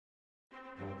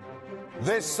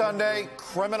This Sunday,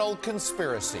 criminal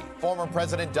conspiracy. Former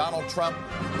President Donald Trump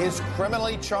is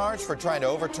criminally charged for trying to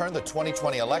overturn the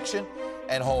 2020 election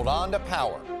and hold on to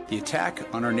power. The attack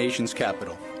on our nation's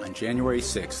capital on January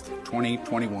 6th,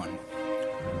 2021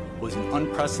 was an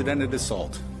unprecedented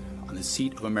assault on the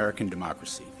seat of American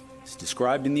democracy. As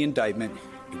described in the indictment,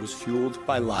 it was fueled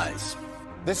by lies.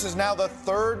 This is now the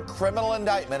third criminal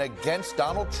indictment against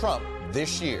Donald Trump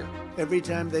this year. Every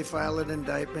time they file an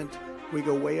indictment, we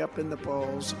go way up in the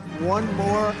polls. One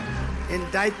more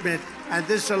indictment, and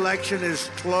this election is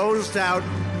closed out.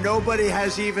 Nobody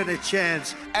has even a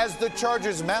chance. As the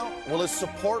charges mount, will his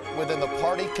support within the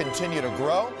party continue to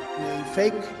grow? The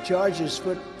fake charges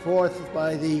put forth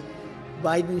by the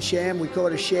Biden sham, we call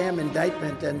it a sham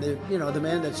indictment, and the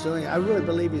man that's doing it, I really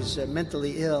believe he's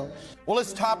mentally ill. Will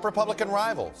his top Republican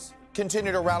rivals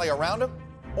continue to rally around him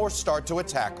or start to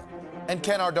attack him? And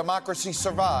can our democracy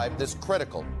survive this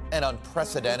critical and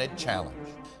unprecedented challenge?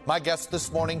 My guest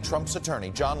this morning, Trump's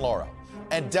attorney, John Lauro,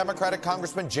 and Democratic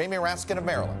Congressman Jamie Raskin of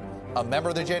Maryland, a member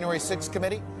of the January 6th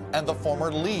committee and the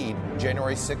former lead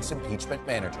January 6th impeachment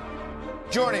manager.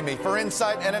 Joining me for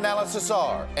insight and analysis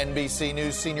are NBC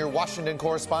News senior Washington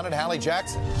correspondent Hallie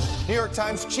Jackson, New York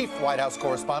Times chief White House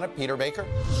correspondent Peter Baker,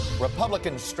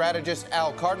 Republican strategist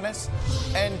Al Cardenas,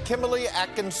 and Kimberly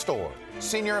Atkins-Storr,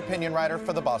 senior opinion writer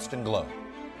for the Boston Globe.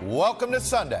 Welcome to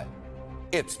Sunday.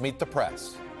 It's Meet the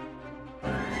Press.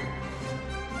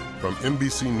 From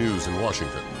NBC News in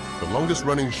Washington, the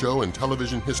longest-running show in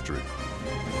television history,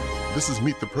 this is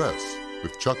Meet the Press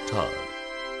with Chuck Todd.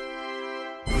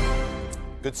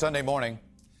 Good Sunday morning.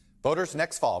 Voters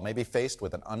next fall may be faced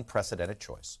with an unprecedented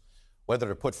choice, whether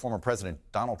to put former President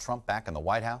Donald Trump back in the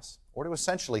White House or to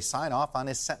essentially sign off on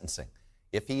his sentencing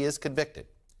if he is convicted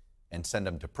and send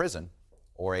him to prison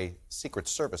or a Secret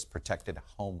Service protected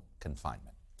home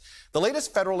confinement. The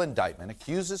latest federal indictment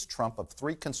accuses Trump of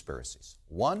three conspiracies: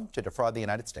 one, to defraud the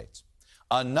United States;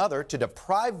 another, to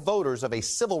deprive voters of a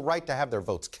civil right to have their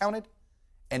votes counted;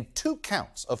 and two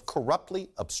counts of corruptly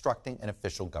obstructing an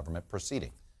official government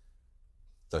proceeding,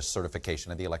 the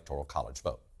certification of the Electoral College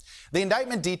vote. The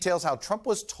indictment details how Trump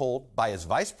was told by his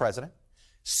vice president,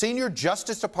 senior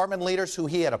Justice Department leaders who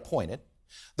he had appointed,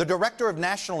 the director of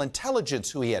national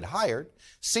intelligence who he had hired,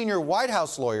 senior White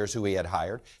House lawyers who he had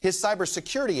hired, his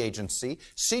cybersecurity agency,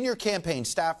 senior campaign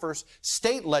staffers,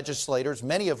 state legislators,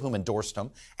 many of whom endorsed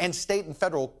him, and state and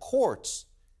federal courts,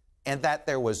 and that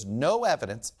there was no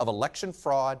evidence of election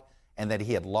fraud and that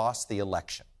he had lost the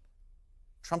election.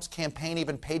 Trump's campaign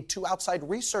even paid two outside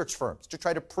research firms to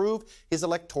try to prove his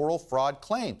electoral fraud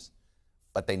claims.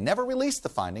 But they never released the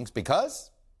findings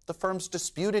because the firms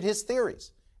disputed his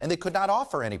theories, and they could not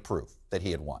offer any proof that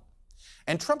he had won.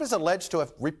 And Trump is alleged to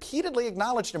have repeatedly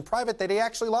acknowledged in private that he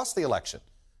actually lost the election,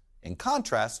 in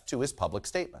contrast to his public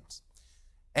statements.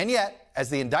 And yet, as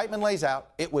the indictment lays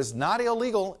out, it was not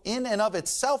illegal in and of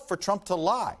itself for Trump to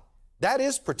lie. That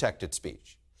is protected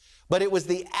speech. But it was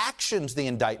the actions the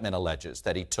indictment alleges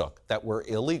that he took that were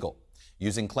illegal,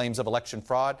 using claims of election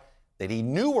fraud that he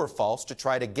knew were false to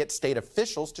try to get state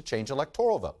officials to change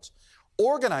electoral votes,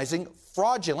 organizing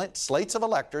fraudulent slates of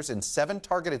electors in 7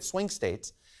 targeted swing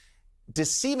states,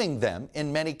 deceiving them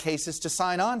in many cases to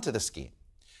sign on to the scheme,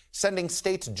 sending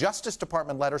states' Justice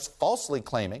Department letters falsely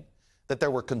claiming that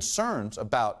there were concerns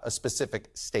about a specific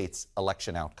state's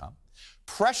election outcome,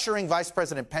 pressuring Vice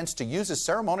President Pence to use his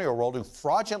ceremonial role to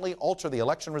fraudulently alter the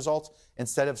election results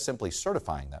instead of simply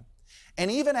certifying them.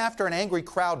 And even after an angry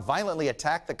crowd violently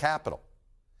attacked the Capitol,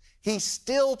 he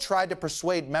still tried to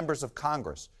persuade members of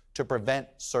Congress to prevent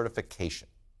certification.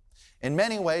 In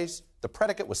many ways, the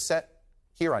predicate was set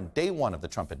here on day one of the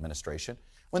Trump administration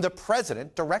when the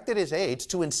president directed his aides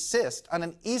to insist on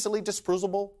an easily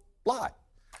disprovable lie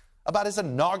about his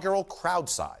inaugural crowd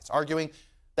size, arguing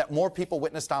that more people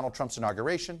witnessed Donald Trump's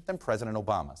inauguration than President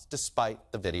Obama's, despite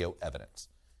the video evidence.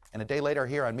 And a day later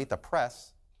here on Meet the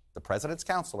Press, the president's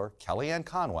counselor, Kellyanne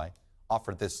Conway,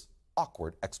 offered this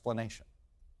awkward explanation.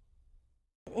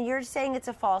 You're saying it's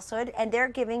a falsehood, and they're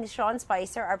giving, Sean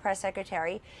Spicer, our press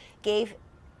secretary, gave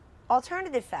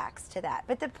alternative facts to that.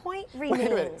 But the point remains.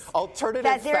 Wait a minute.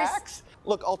 Alternative facts?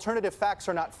 Look, alternative facts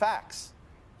are not facts.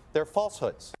 They're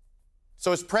falsehoods.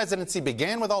 So his presidency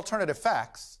began with alternative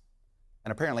facts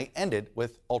and apparently ended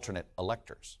with alternate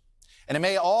electors. And it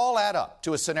may all add up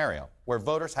to a scenario where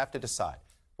voters have to decide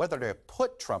whether to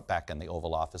put Trump back in the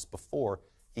Oval Office before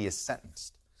he is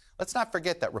sentenced. Let's not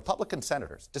forget that Republican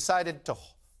senators decided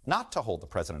not to hold the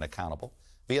president accountable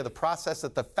via the process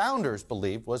that the founders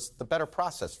believed was the better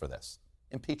process for this: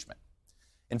 impeachment.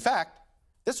 In fact,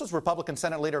 this was Republican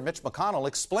Senate Leader Mitch McConnell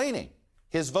explaining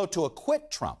his vote to acquit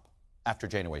Trump after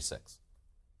January 6th.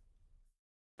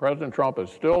 President Trump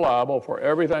is still liable for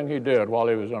everything he did while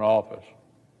he was in office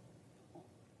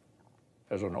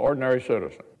as an ordinary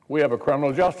citizen. We have a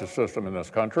criminal justice system in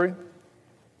this country.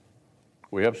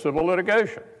 We have civil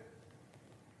litigation.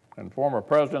 And former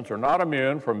presidents are not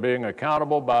immune from being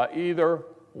accountable by either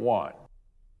one.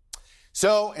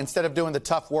 So instead of doing the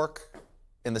tough work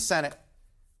in the Senate,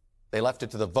 they left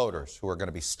it to the voters, who are going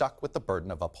to be stuck with the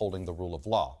burden of upholding the rule of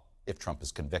law if Trump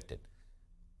is convicted.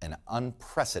 An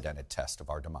unprecedented test of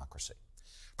our democracy.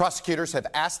 Prosecutors have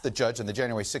asked the judge in the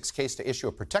January 6th case to issue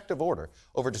a protective order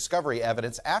over discovery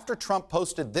evidence after Trump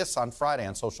posted this on Friday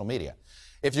on social media.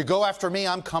 "If you go after me,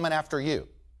 I'm coming after you,"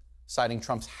 citing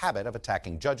Trump's habit of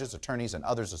attacking judges, attorneys, and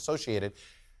others associated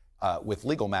with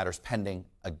legal matters pending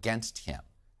against him.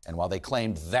 And while they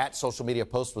claimed that social media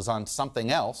post was on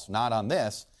something else, not on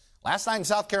this, last night in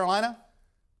South Carolina,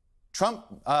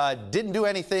 Trump didn't do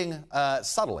anything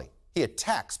subtly. He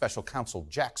attacked special counsel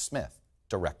Jack Smith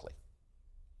directly.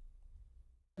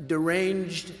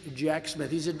 Deranged Jack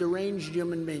Smith. He's a deranged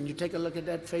human being. You take a look at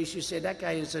that face, you say, that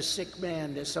guy is a sick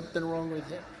man. There's something wrong with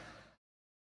him.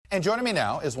 And joining me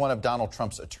now is one of Donald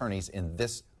Trump's attorneys in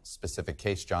this specific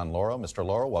case, John Lauro. Mr.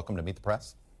 Lauro, welcome to Meet the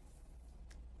Press.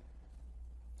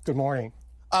 Good morning.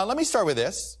 Let me start with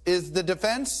this. Is the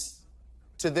defense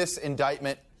to this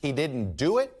indictment he didn't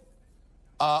do it,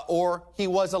 or he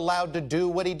was allowed to do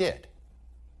what he did?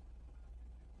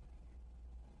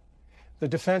 The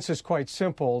defense is quite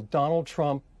simple. Donald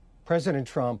Trump, President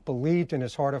Trump, believed in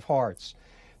his heart of hearts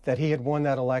that he had won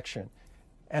that election.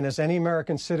 And as any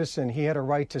American citizen, he had a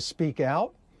right to speak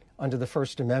out under the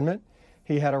First Amendment.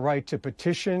 He had a right to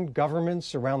petition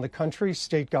governments around the country,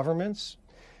 state governments,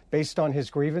 based on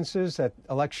his grievances that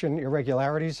election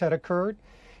irregularities had occurred.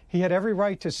 He had every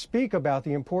right to speak about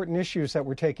the important issues that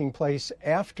were taking place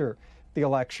after the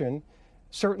election.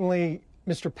 Certainly,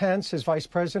 Mr. Pence, his vice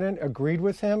president, agreed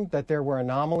with him that there were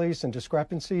anomalies and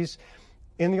discrepancies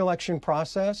in the election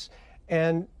process.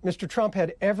 And Mr. Trump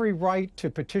had every right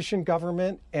to petition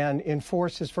government and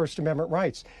enforce his First Amendment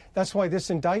rights. That's why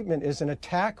this indictment is an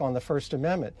attack on the First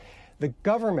Amendment. The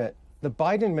government, the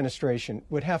Biden administration,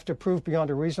 would have to prove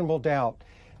beyond a reasonable doubt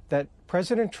that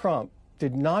President Trump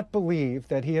did not believe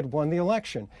that he had won the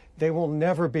election. They will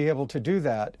never be able to do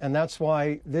that. And that's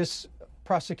why this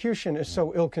prosecution is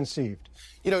so ill-conceived.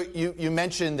 You know, you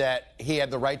mentioned that he had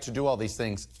the right to do all these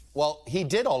things. Well, he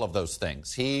did all of those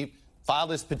things. He filed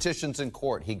his petitions in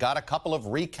court. He got a couple of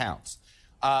recounts.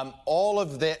 All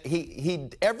of that,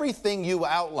 everything you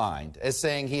outlined as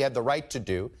saying he had the right to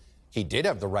do, he did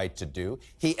have the right to do.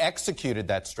 He executed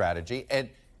that strategy. And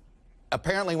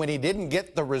apparently when he didn't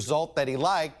get the result that he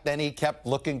liked, then he kept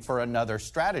looking for another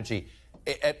strategy.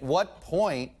 At what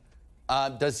point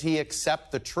does he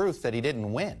accept the truth that he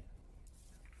didn't win?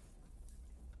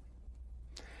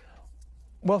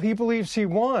 Well, he believes he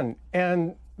won,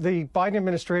 and the Biden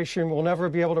administration will never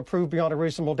be able to prove beyond a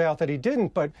reasonable doubt that he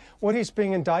didn't. But what he's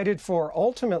being indicted for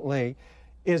ultimately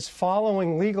is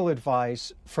following legal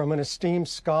advice from an esteemed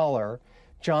scholar,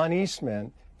 John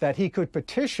Eastman, that he could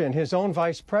petition his own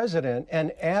vice president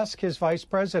and ask his vice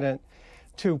president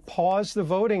to pause the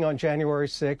voting on January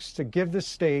 6th to give the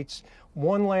states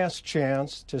one last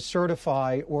chance to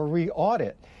certify or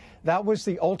re-audit. That was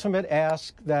the ultimate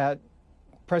ask that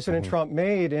President Trump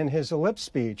made in his ellipse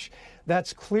speech.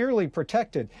 That's clearly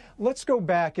protected. Let's go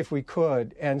back, if we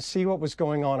could, and see what was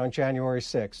going on January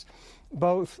 6th.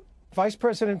 Both Vice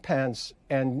President Pence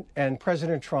and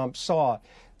President Trump saw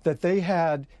that they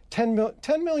had 10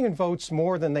 million votes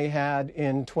more than they had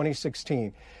in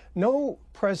 2016. No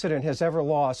president has ever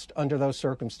lost under those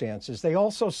circumstances. They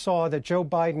also saw that Joe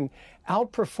Biden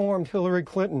outperformed Hillary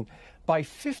Clinton by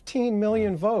 15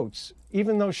 million votes,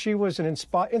 even though she was an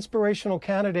inspirational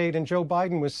candidate and Joe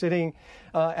Biden was sitting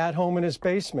at home in his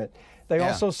basement. They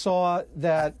also saw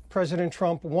that President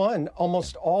Trump won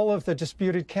almost all of the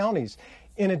disputed counties.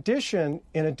 In addition,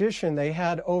 they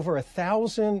had over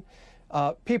 1,000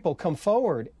 people come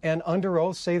forward and under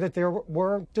oath say that there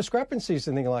were discrepancies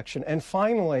in the election. And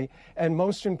finally, and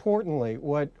most importantly,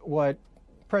 what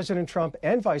President Trump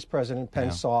and Vice President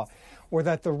Pence saw were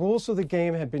that the rules of the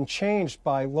game had been changed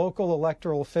by local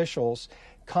electoral officials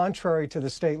contrary to the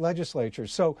state legislature.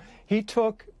 So he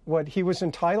took what he was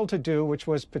entitled to do, which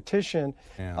was petition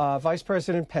Vice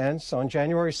President Pence on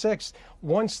January 6th.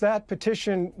 Once that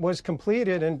petition was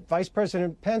completed and Vice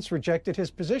President Pence rejected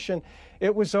his position,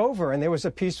 it was over and there was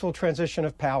a peaceful transition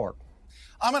of power.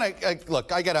 I'm going to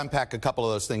look, I got to unpack a couple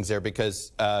of those things there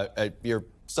because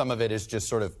some of it is just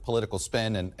sort of political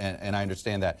spin, and I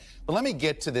understand that. But let me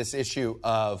get to this issue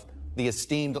of the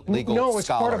esteemed legal scholars. No, it's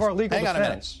part of our legal defense. Hang on a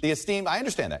minute. I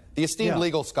understand that. The esteemed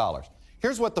legal scholars.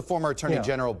 Here's what the former Attorney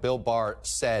General Bill Barr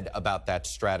said about that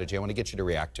strategy. I want to get you to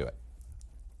react to it.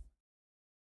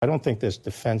 I don't think this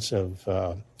defensive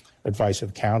advice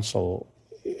of counsel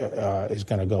is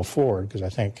going to go forward, because I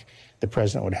think the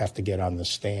president would have to get on the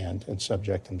stand and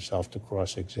subject himself to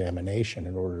cross-examination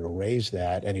in order to raise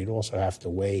that, and he'd also have to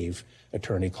waive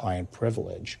attorney-client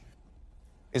privilege.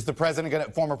 Is the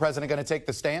former president going to take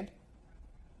the stand?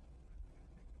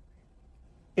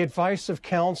 Advice of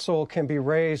counsel can be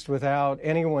raised without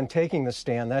anyone taking the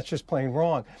stand. That's just plain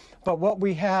wrong. But what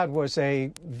we had was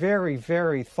a very,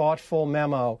 very thoughtful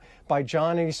memo by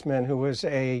John Eastman, who was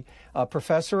a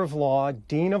professor of law,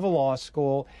 dean of a law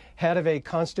school, head of a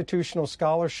constitutional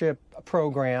scholarship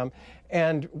program,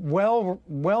 and well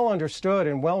understood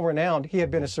and well renowned. He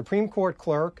had been a Supreme Court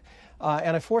clerk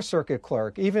and a Fourth Circuit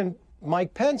clerk. Even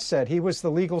Mike Pence said he was the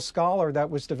legal scholar that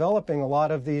was developing a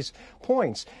lot of these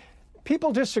points.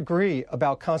 People disagree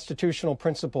about constitutional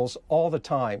principles all the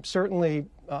time. Certainly,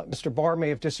 Mr. Barr may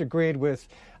have disagreed with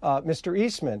Mr.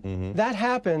 Eastman. That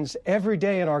happens every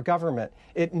day in our government.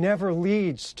 It never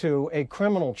leads to a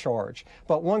criminal charge.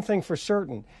 But one thing for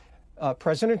certain,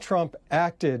 President Trump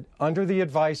acted under the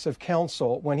advice of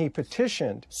counsel when he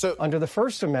petitioned, under the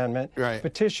First Amendment,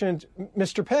 petitioned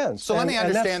Mr. Pence. So let me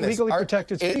understand and that's this. Legally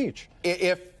protected speech.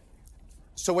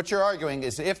 So what you're arguing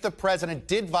is if the president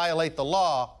did violate the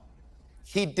law,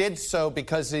 he did so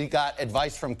because he got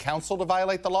advice from counsel to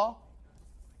violate the law?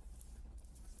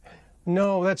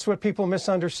 No, that's what people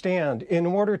misunderstand. In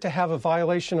order to have a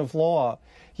violation of law,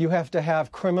 you have to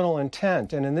have criminal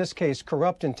intent, and in this case,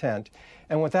 corrupt intent.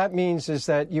 And what that means is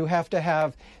that you have to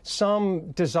have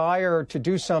some desire to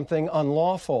do something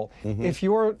unlawful. If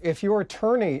your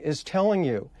attorney is telling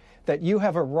you that you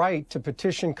have a right to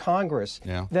petition Congress,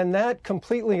 then that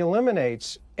completely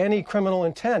eliminates any criminal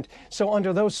intent. So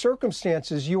under those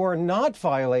circumstances, you are not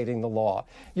violating the law.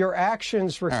 Your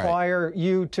actions require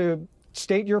you to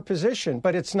state your position,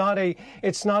 but it's not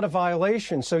a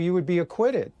violation, so you would be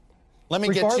acquitted. Let me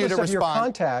get you to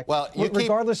respond.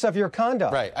 Regardless of your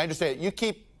conduct. Right, I understand. You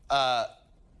keep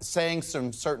saying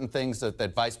some certain things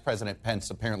that Vice President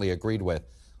Pence apparently agreed with.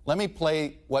 Let me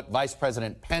play what Vice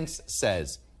President Pence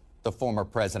says the former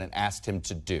president asked him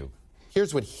to do.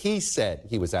 Here's what he said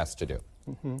he was asked to do.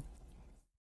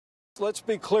 Let's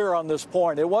be clear on this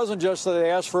point. It wasn't just that they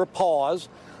asked for a pause.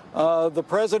 The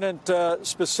president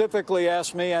specifically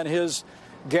asked me, and his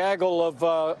gaggle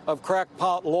of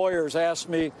crackpot lawyers asked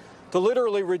me to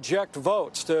literally reject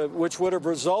votes, which would have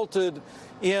resulted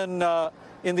in the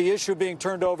issue being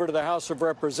turned over to the House of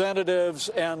Representatives,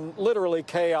 and literally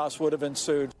chaos would have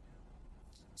ensued.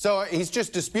 So he's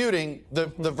just disputing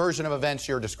the version of events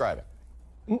you're describing.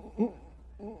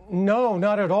 No,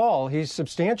 not at all. He's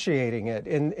substantiating it.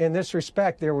 In this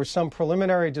respect, there were some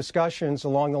preliminary discussions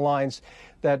along the lines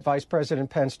that Vice President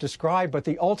Pence described, but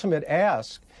the ultimate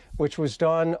ask, which was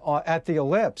done at the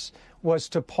ellipse, was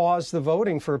to pause the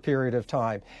voting for a period of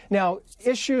time. Now,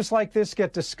 issues like this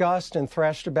get discussed and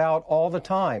thrashed about all the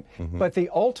time, but the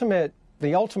ultimate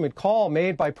call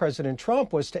made by President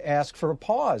Trump was to ask for a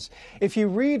pause. If you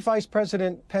read Vice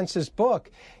President Pence's book,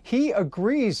 he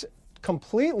agrees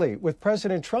completely with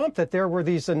President Trump that there were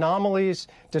these anomalies,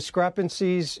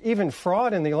 discrepancies, even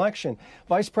fraud in the election.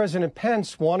 Vice President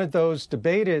Pence wanted those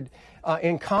debated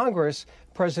in Congress.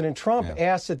 President Trump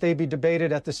asked that they be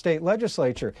debated at the state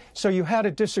legislature. So you had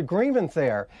a disagreement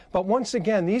there. But once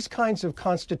again, these kinds of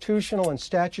constitutional and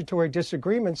statutory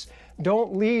disagreements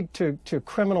don't lead to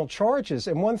criminal charges.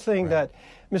 And one thing that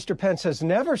Mr. Pence has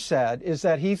never said is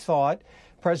that he thought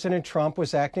President Trump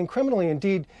was acting criminally.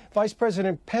 Indeed, Vice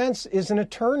President Pence is an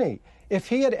attorney. If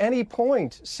he at any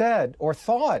point said or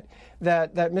thought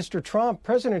that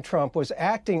President Trump was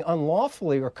acting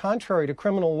unlawfully or contrary to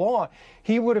criminal law,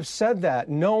 he would have said that.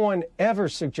 No one ever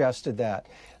suggested that.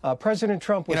 President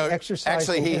Trump was exercising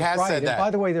actually, he his has right. said that. And by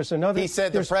the way, there's another. He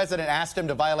said the president asked him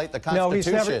to violate the Constitution.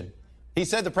 No, he's never. He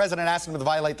said the president asked him to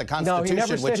violate the Constitution, No, he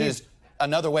never which said is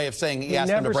another way of saying he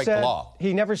asked him to break the law.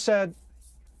 He never said.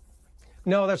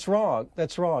 No, that's wrong.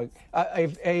 That's wrong.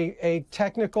 A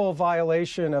technical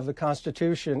violation of the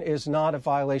Constitution is not a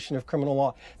violation of criminal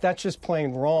law. That's just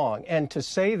plain wrong. And to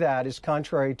say that is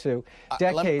contrary to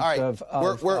decades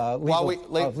of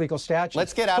legal statutes.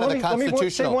 Let's get out of the constitutional. Let me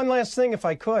say one last thing, if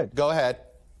I could. Go ahead.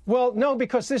 Well, no,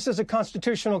 because this is a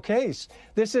constitutional case.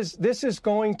 This is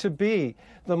going to be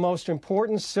the most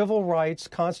important civil rights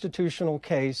constitutional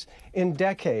case in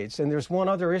decades. And there's one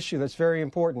other issue that's very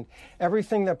important.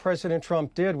 Everything that President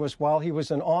Trump did was while he was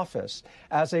in office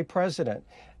as a president.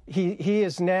 he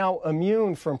is now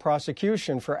immune from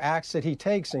prosecution for acts that he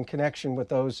takes in connection with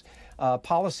those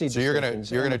policy decisions.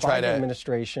 So you're going to try to. The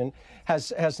administration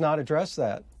has not addressed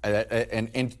that.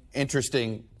 An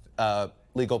interesting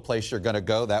legal place you're going to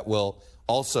go that will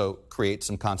also create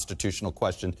some constitutional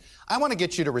questions. I want to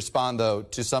get you to respond, though,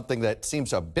 to something that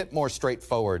seems a bit more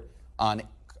straightforward on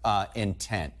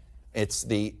intent. It's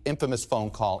the infamous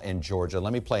phone call in Georgia.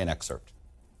 Let me play an excerpt.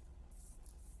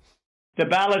 The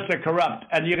ballots are corrupt,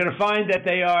 and you're going to find that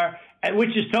they are, which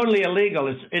is totally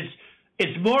illegal.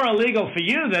 It's more illegal for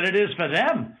you than it is for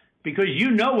them, because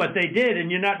you know what they did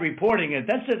and you're not reporting it.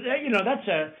 That's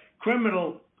a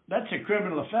criminal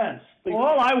offense.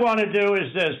 All I want to do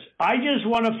is this. I just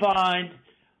want to find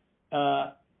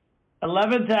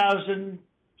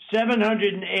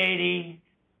 11,780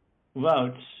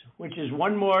 votes, which is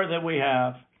one more than we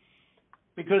have,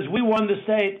 because we won the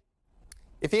state.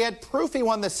 If he had proof he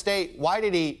won the state, why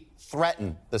did he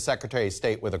threaten the Secretary of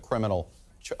State with a criminal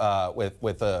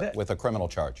with a criminal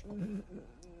charge?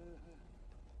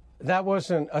 That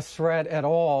wasn't a threat at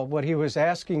all. What he was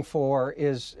asking for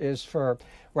is for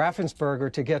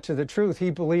Raffensperger to get to the truth.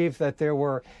 He believed that there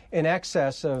were in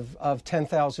excess of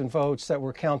 10,000 votes that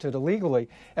were counted illegally.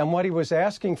 And what he was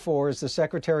asking for is the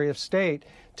Secretary of State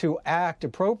to act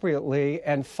appropriately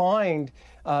and find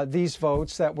these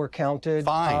votes that were counted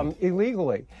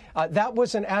illegally. That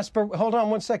was an hold on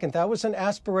one second. That was an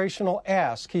aspirational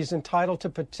ask. He's entitled to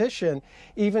petition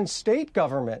even state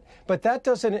government, but that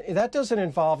doesn't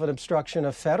involve an obstruction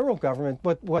of federal government.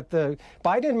 But what the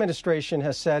Biden administration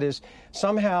has said is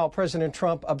somehow President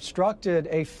Trump obstructed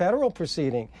a federal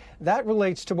proceeding. That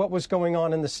relates to what was going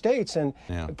on in the states, and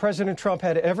President Trump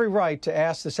had every right to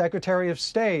ask the Secretary of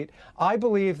State, I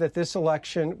believe that this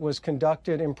election was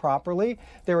conducted improperly.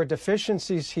 There are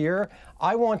deficiencies here.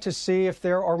 I want to see if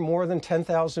there are more than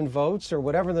 10,000 votes or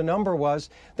whatever the number was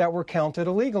that were counted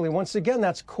illegally. Once again,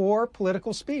 that's core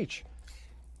political speech.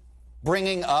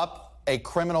 Bringing up a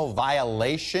criminal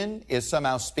violation is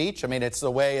somehow speech. I mean, it's the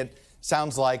way it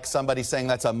sounds like somebody saying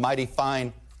that's a mighty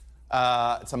fine,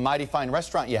 it's a mighty fine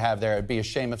restaurant you have there. It'd be a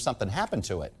shame if something happened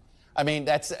to it. I mean,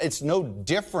 it's no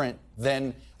different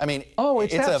than, I mean,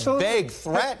 it's a vague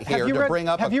threat here to bring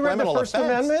up a criminal offense. Have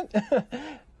you read the First Amendment?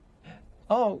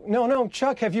 Oh, no,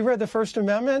 Chuck, have you read the First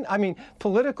Amendment? I mean,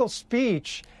 political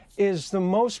speech is the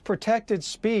most protected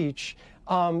speech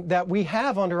that we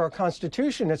have under our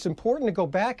Constitution. It's important to go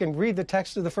back and read the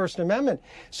text of the First Amendment.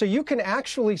 So you can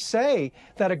actually say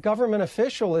that a government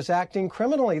official is acting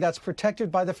criminally. That's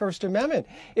protected by the First Amendment.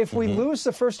 If we lose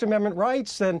the First Amendment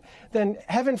rights, then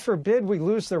heaven forbid we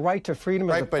lose the right to freedom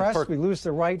of the press. We lose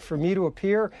the right for me to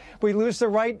appear. We lose the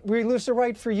right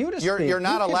for you to speak. You're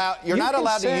not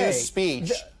allowed to use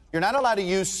speech. You're not allowed to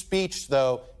use speech,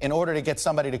 though, in order to get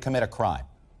somebody to commit a crime.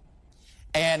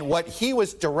 And what he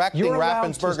was directing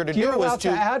Raffensperger to do was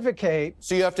to advocate.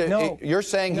 So you have to. You're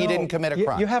saying he didn't commit a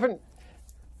crime. You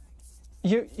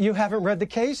haven't read the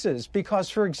cases because,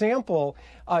 for example,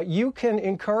 you can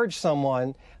encourage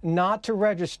someone not to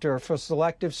register for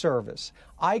selective service.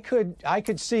 I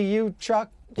could see you,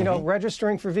 Chuck,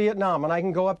 registering for Vietnam, and I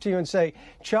can go up to you and say,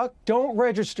 Chuck, don't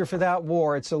register for that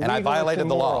war. It's illegal. And I violated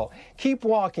the law. Keep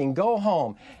walking. Go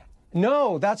home.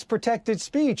 No, that's protected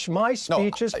speech. My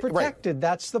speech is protected. Right.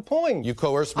 That's the point. You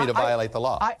coerced me to violate the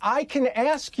law. I can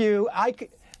ask you.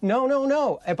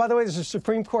 No. And by the way, there's a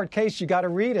Supreme Court case. You got to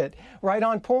read it. Right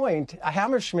on point,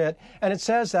 Hammerschmidt, and it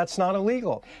says that's not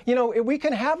illegal. We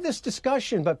can have this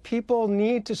discussion, but people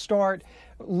need to start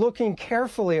looking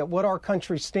carefully at what our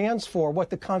country stands for, what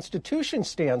the Constitution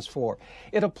stands for.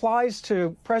 It applies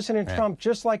to President Trump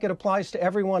just like it applies to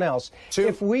everyone else.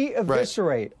 If we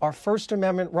eviscerate our First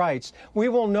Amendment rights, we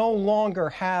will no longer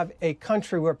have a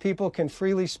country where people can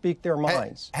freely speak their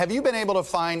minds. Have you been able to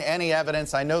find any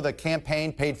evidence? I know the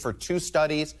campaign paid for 2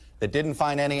 studies that didn't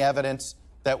find any evidence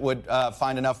that would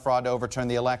find enough fraud to overturn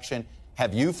the election.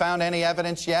 Have you found any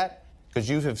evidence yet? Because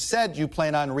you have said you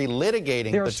plan on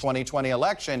relitigating the 2020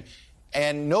 election,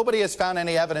 and nobody has found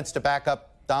any evidence to back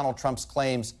up Donald Trump's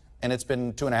claims, and it's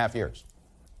been 2.5 years.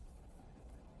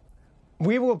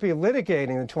 We will be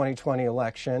litigating the 2020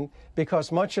 election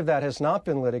because much of that has not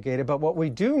been litigated. But what we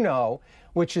do know,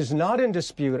 which is not in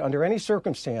dispute under any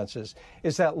circumstances,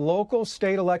 is that local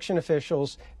state election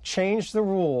officials changed the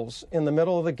rules in the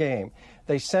middle of the game.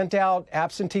 They sent out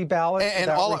absentee ballots. Hang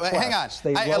on. Look, I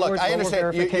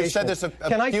understand. You said this a few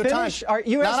times. Can I finish?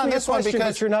 You asked me a question,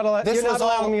 but you're not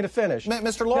allowing me to finish.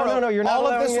 Mr. Lauro, no, you're not all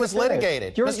allowing of this was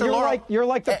litigated. You're like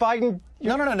the Biden.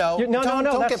 No.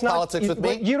 Don't get politics with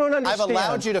me. You don't understand. I've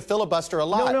allowed you to filibuster a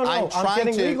lot. No. I'm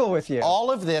getting legal with you.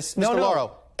 All of this, Mr.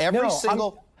 Lauro, every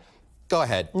single. Go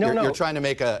ahead. You're trying to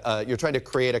make you're trying to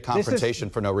create a confrontation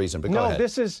for no reason. But go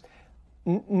ahead.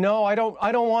 No, I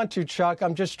don't want to, Chuck.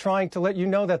 I'm just trying to let you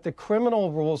know that the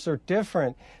criminal rules are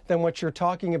different than what you're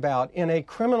talking about. In a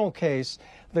criminal case,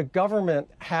 the government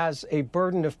has a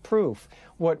burden of proof.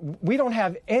 We don't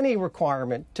have any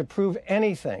requirement to prove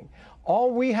anything.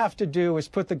 All we have to do is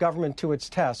put the government to its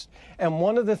test. And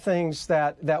one of the things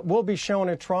that will be shown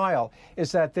at trial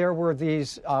is that there were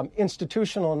these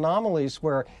institutional anomalies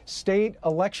where state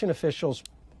election officials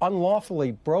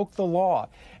unlawfully broke the law,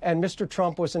 and Mr.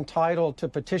 Trump was entitled to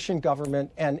petition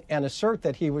government and assert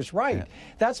that he was right. Yeah.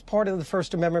 That's part of the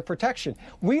First Amendment protection.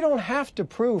 We don't have to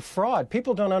prove fraud.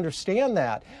 People don't understand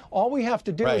that. All we have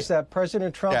to do is that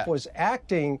President Trump was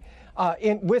acting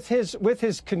with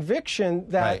his conviction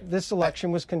that this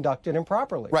election was conducted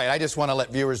improperly. Right. I just want to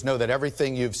let viewers know that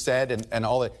everything you've said and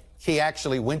all that, he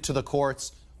actually went to the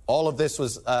courts. All of this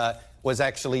was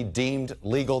actually deemed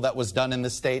legal that was done in the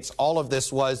states. All of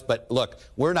this was, but look,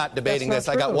 we're not debating this.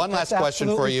 I got one last question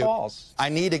for you. False. I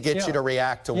need to get you to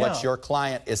react to what your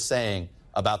client is saying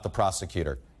about the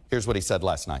prosecutor. Here's what he said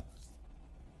last night.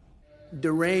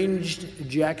 Deranged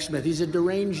Jack Smith. He's a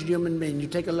deranged human being. You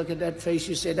take a look at that face,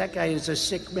 you say, that guy is a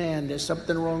sick man. There's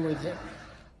something wrong with him.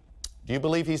 Do you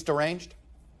believe he's deranged?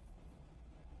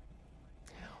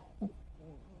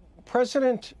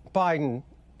 President Biden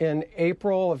in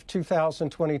April of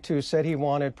 2022 said he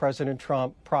wanted President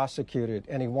Trump prosecuted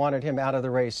and he wanted him out of the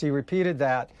race. He repeated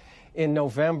that in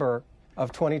November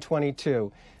of 2022.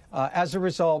 As a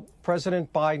result,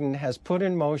 President Biden has put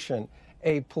in motion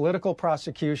a political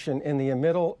prosecution in the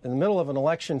middle of an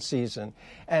election season.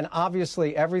 And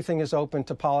obviously, everything is open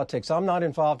to politics. I'm not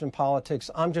involved in politics.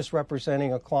 I'm just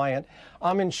representing a client.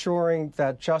 I'm ensuring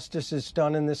that justice is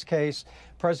done in this case.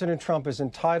 President Trump is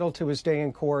entitled to his day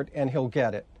in court, and he'll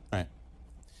get it. Right.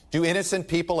 Do innocent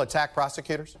people attack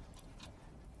prosecutors?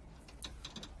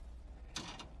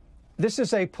 This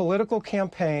is a political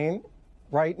campaign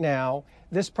right now.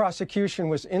 This prosecution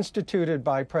was instituted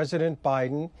by President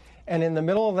Biden, and in the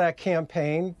middle of that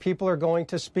campaign, people are going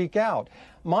to speak out.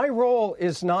 My role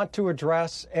is not to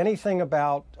address anything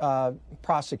about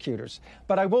prosecutors,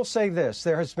 but I will say this.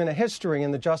 There has been a history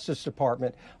in the Justice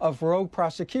Department of rogue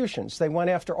prosecutions. They went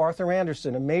after Arthur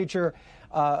Andersen, a major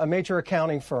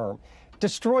accounting firm,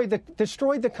 destroyed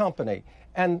the company.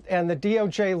 And the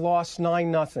DOJ lost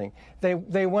 9-0.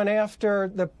 They went after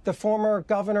the former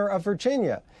governor of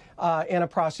Virginia in a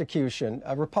prosecution,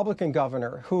 a Republican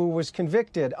governor who was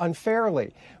convicted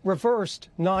unfairly, reversed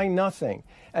 9-0.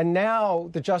 And now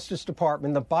the Justice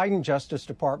Department, the Biden Justice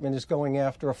Department, is going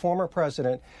after a former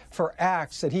president for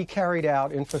acts that he carried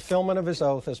out in fulfillment of his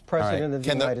oath as president of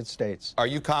the United States. Are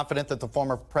you confident that the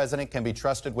former president can be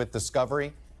trusted with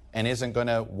discovery and isn't going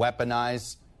to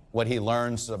weaponize what he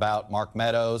learns about Mark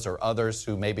Meadows or others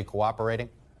who may be cooperating?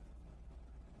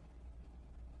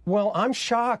 Well, I'm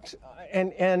shocked,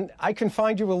 and I can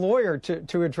find you a lawyer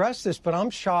to address this, but I'm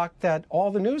shocked that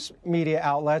all the news media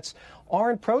outlets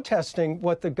aren't protesting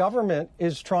what the government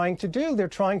is trying to do. They're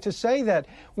trying to say that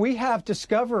we have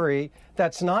discovery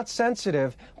that's not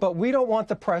sensitive, but we don't want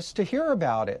the press to hear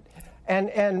about it.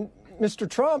 And Mr.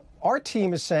 Trump, our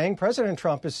team is saying, President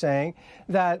Trump is saying,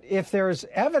 that if there's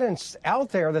evidence out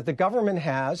there that the government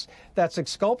has that's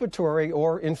exculpatory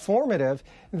or informative,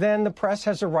 then the press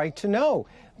has a right to know.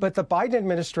 But the Biden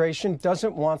administration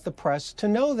doesn't want the press to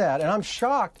know that. And I'm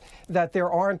shocked that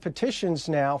there aren't petitions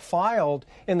now filed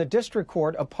in the district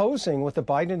court opposing what the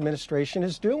Biden administration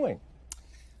is doing.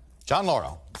 John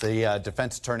Lauro, the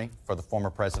defense attorney for the former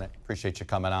president. Appreciate you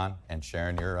coming on and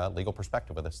sharing your legal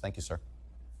perspective with us. Thank you, sir.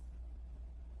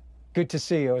 Good to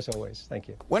see you, as always. Thank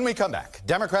you. When we come back,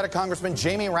 Democratic Congressman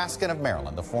Jamie Raskin of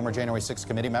Maryland, the former January 6th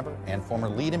committee member and former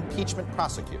lead impeachment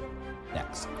prosecutor.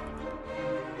 Next.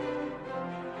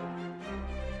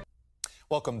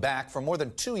 Welcome back. For more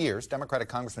than 2 years, Democratic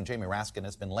Congressman Jamie Raskin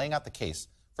has been laying out the case,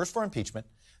 first for impeachment,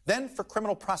 then for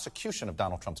criminal prosecution of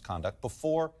Donald Trump's conduct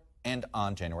before and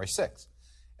on January 6th.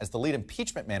 As the lead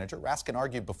impeachment manager, Raskin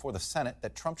argued before the Senate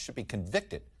that Trump should be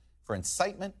convicted for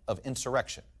incitement of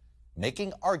insurrection,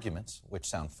 making arguments which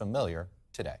sound familiar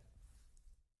today.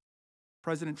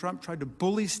 President Trump tried to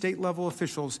bully state-level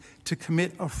officials to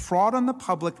commit a fraud on the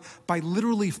public by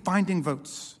literally finding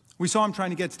votes. We saw him trying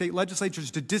to get state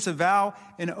legislatures to disavow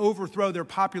and overthrow their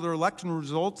popular election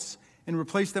results and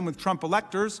replace them with Trump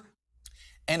electors.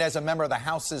 And as a member of the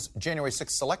House's January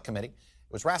 6th Select Committee,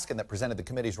 it was Raskin that presented the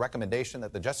committee's recommendation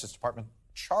that the Justice Department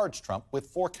charge Trump with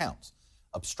 4 counts: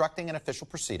 obstructing an official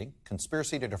proceeding,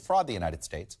 conspiracy to defraud the United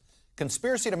States,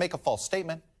 conspiracy to make a false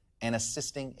statement, and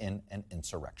assisting in an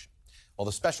insurrection. Well, Well,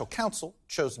 the special counsel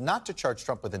chose not to charge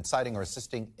Trump with inciting or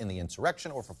assisting in the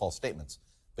insurrection or for false statements,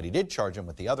 but he did charge him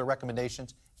with the other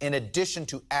recommendations, in addition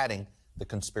to adding the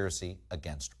conspiracy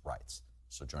against rights.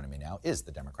 So joining me now is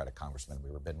the Democratic congressman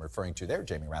we've been referring to there,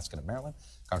 Jamie Raskin of Maryland.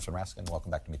 Congressman Raskin, welcome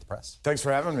back to Meet the Press. Thanks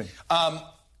for having me.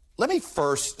 Let me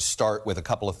first start with a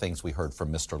couple of things we heard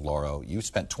from Mr. Lauro. You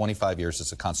spent 25 years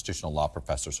as a constitutional law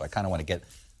professor, so I kind of want to get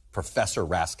Professor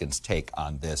Raskin's take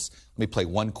on this. Let me play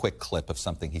one quick clip of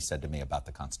something he said to me about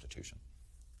the Constitution.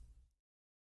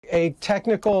 A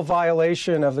technical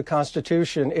violation of the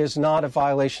Constitution is not a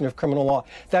violation of criminal law.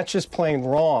 That's just plain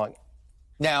wrong.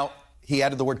 Now, he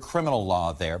added the word criminal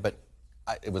law there, but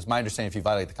it was my understanding if you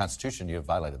violate the Constitution, you have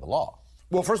violated the law.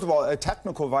 Well, first of all, a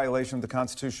technical violation of the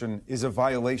Constitution is a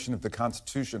violation of the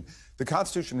Constitution. The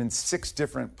Constitution in 6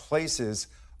 different places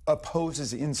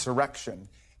opposes insurrection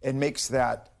and makes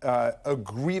that a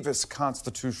grievous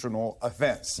constitutional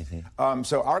offense.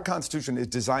 So our Constitution is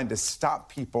designed to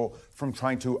stop people from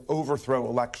trying to overthrow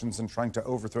elections and trying to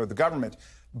overthrow the government.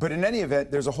 But in any event,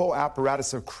 there's a whole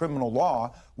apparatus of criminal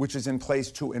law which is in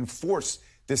place to enforce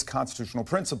this constitutional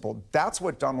principle. That's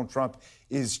what Donald Trump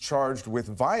is charged with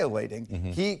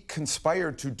violating. He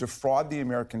conspired to defraud the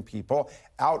American people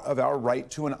out of our right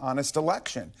to an honest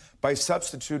election by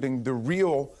substituting the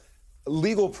real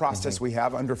legal process we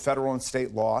have under federal and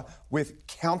state law with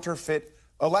counterfeit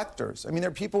electors. I mean, there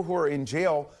are people who are in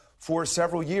jail for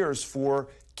several years for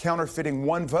counterfeiting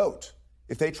one vote.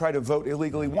 If they try to vote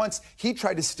illegally once, he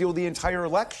tried to steal the entire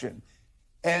election.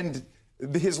 And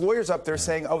his lawyers up there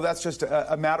saying, oh, that's just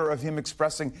a matter of him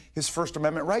expressing his First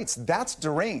Amendment rights. That's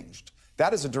deranged.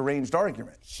 That is a deranged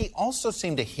argument. He also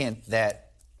seemed to hint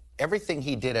that everything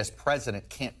he did as president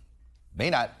may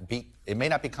not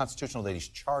be constitutional that he's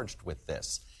charged with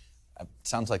this.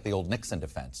 Sounds like the old Nixon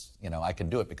defense. You know, I can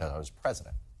do it because I was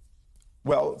president.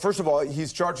 Well, first of all,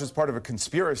 he's charged as part of a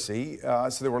conspiracy.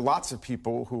 So there were lots of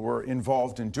people who were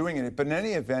involved in doing it. But in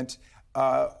any event,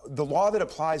 the law that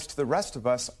applies to the rest of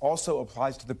us also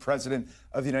applies to the president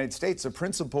of the United States, a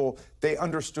principle they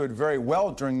understood very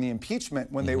well during the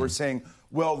impeachment when they were saying,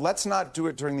 well, let's not do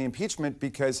it during the impeachment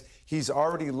because he's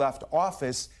already left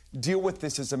office. Deal with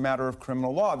this as a matter of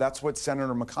criminal law. That's what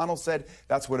Senator McConnell said.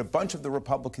 That's what a bunch of the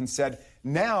Republicans said.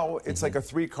 Now it's like a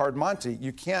 3-card Monte.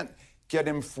 You can't get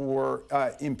him for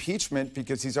impeachment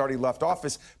because he's already left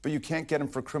office, but you can't get him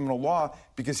for criminal law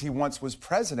because he once was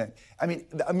president. I mean,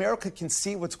 America can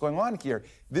see what's going on here.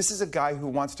 This is a guy who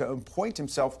wants to appoint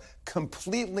himself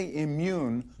completely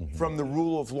immune from the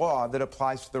rule of law that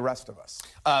applies to the rest of us.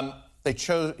 He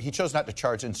chose not to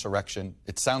charge insurrection.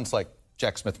 It sounds like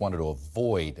Jack Smith wanted to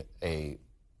avoid a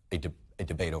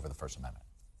debate over the First Amendment.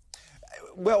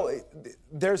 Well,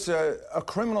 there's a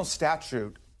criminal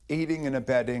statute aiding and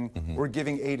abetting or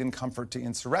giving aid and comfort to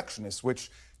insurrectionists,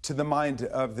 which, to the mind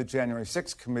of the January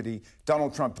 6th committee,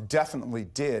 Donald Trump definitely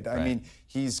did. I mean,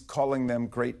 he's calling them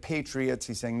great patriots.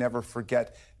 He's saying never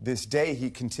forget this day.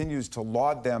 He continues to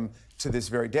laud them to this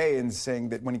very day and saying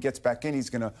that when he gets back in,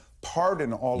 he's going to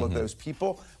pardon all of those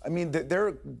people. I mean,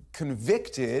 they're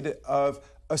convicted of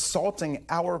assaulting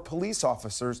our police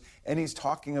officers, and he's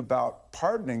talking about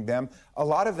pardoning them. A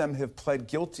lot of them have pled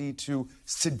guilty to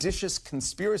seditious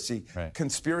conspiracy,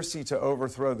 conspiracy to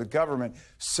overthrow the government.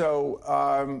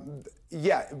 So,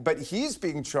 yeah, but he's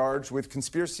being charged with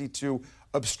conspiracy to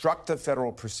obstruct the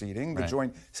federal proceeding, the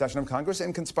joint session of Congress,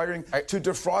 and conspiring to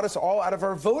defraud us all out of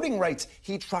our voting rights.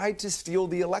 He tried to steal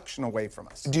the election away from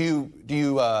us.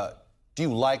 Do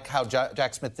you like how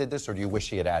Jack Smith did this, or do you wish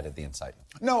he had added the incitement?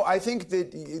 No, I think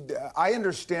that I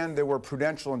understand there were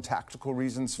prudential and tactical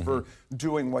reasons for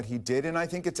doing what he did, and I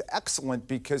think it's excellent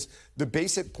because the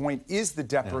basic point is the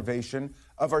deprivation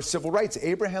of our civil rights.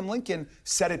 Abraham Lincoln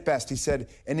said it best. He said,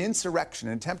 an insurrection,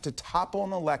 an attempt to topple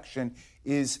an election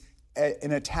is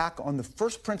an attack on the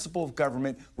first principle of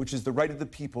government, which is the right of the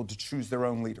people to choose their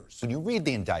own leaders. When you read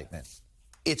the indictment,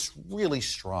 it's really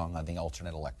strong on the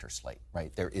alternate elector slate,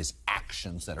 right? There is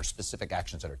actions that are specific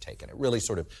actions that are taken. It really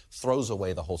sort of throws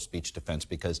away the whole speech defense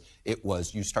because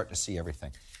you start to see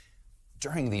everything.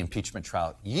 During the impeachment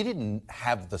trial, you didn't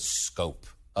have the scope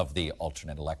of the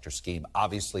alternate elector scheme.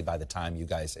 Obviously, by the time you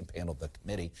guys impaneled the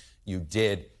committee, you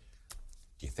did.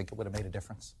 Do you think it would have made a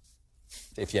difference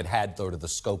if you had sort of the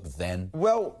scope then?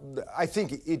 Well, I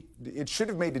think it should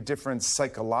have made a difference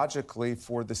psychologically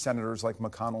for the senators like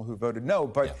McConnell who voted no.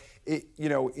 But,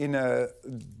 in a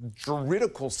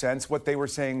juridical sense, what they were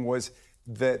saying was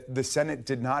that the Senate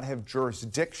did not have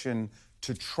jurisdiction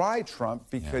to try Trump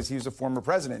because he was a former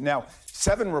president. Now,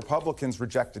 7 Republicans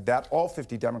rejected that. All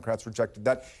 50 Democrats rejected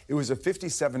that. It was a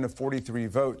 57-43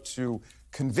 vote to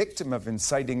convict him of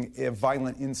inciting a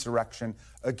violent insurrection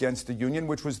against the Union,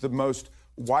 which was the most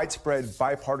widespread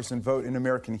bipartisan vote in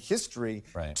American history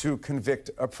to convict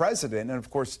a president. And of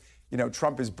course, you know,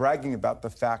 Trump is bragging about the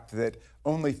fact that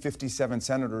only 57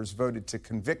 senators voted to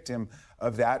convict him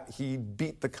of that. He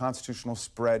beat the constitutional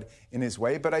spread in his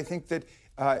way. But I think that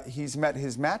he's met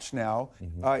his match now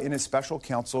in a special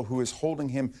counsel who is holding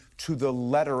him to the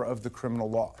letter of the criminal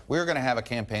law. We're going to have a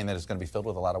campaign that is going to be filled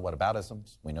with a lot of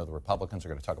whataboutisms. We know the Republicans are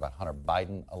going to talk about Hunter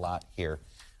Biden a lot here.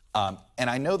 And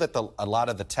I know that a lot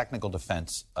of the technical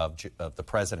defense of the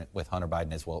president with Hunter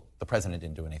Biden is, well, the president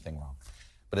didn't do anything wrong.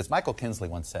 But as Michael Kinsley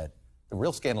once said, the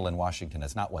real scandal in Washington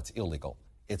is not what's illegal,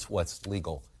 it's what's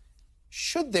legal.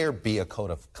 Should there be a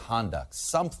code of conduct,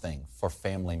 something for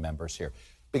family members here?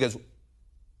 Because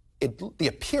the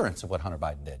appearance of what Hunter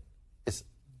Biden did is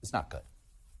not good.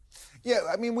 Yeah,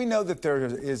 I mean, we know that there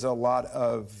is a lot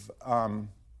of,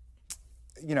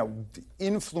 you know,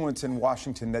 influence in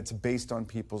Washington that's based on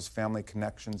people's family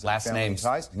connections. Last and family names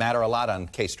ties. matter a lot on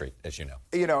K Street, as you know.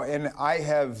 You know, and I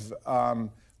have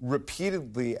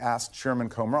repeatedly asked Chairman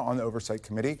Comer on the Oversight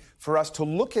Committee for us to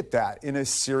look at that in a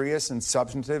serious and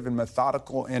substantive and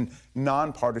methodical and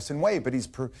nonpartisan way. But he's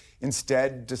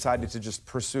instead decided to just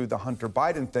pursue the Hunter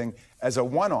Biden thing as a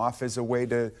one-off, as a way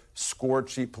to score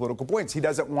cheap political points. He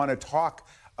doesn't want to talk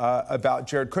about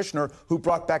Jared Kushner, who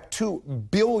brought back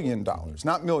 $2 billion,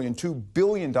 not million, $2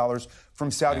 billion from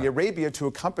Saudi Arabia to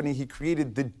a company he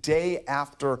created the day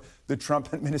after the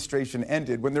Trump administration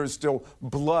ended, when there was still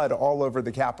blood all over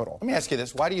the Capitol. Let me ask you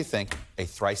this. Why do you think a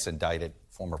thrice indicted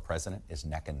former president is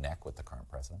neck and neck with the current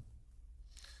president?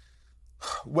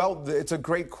 Well, it's a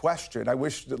great question. I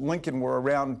wish that Lincoln were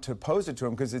around to pose it to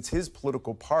him, because it's his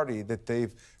political party that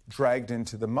they've dragged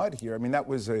into the mud here. I mean, that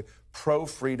was a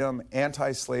pro-freedom,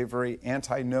 anti-slavery,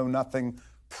 anti-know-nothing,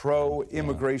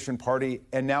 pro-immigration party,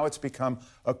 and now it's become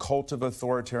a cult of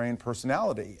authoritarian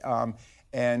personality.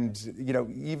 And, you know,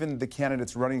 even the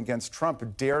candidates running against Trump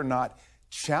dare not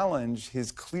challenge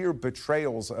his clear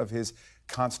betrayals of his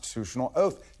constitutional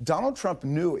oath. Donald Trump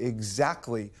knew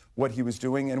exactly what he was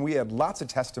doing, and we had lots of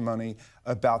testimony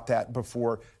about that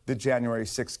before the January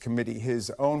 6th committee.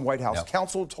 His own White House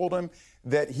counsel told him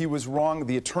that he was wrong.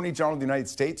 The Attorney General of the United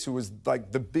States, who was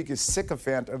like the biggest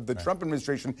sycophant of the Trump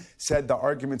administration, said the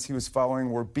arguments he was following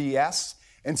were BS.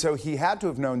 And so he had to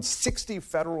have known 60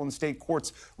 federal and state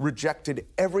courts rejected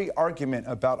every argument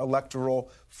about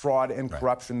electoral fraud and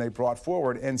corruption they brought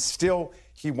forward, and still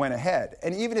he went ahead.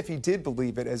 And even if he did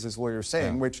believe it, as his lawyer is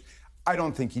saying, which I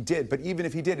don't think he did, but even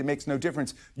if he did, it makes no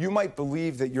difference. You might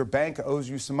believe that your bank owes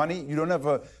you some money. You don't have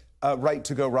a right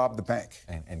to go rob the bank.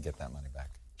 And get that money back.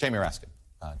 Jamie Raskin,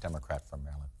 Democrat from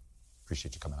Maryland.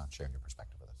 Appreciate you coming on, sharing your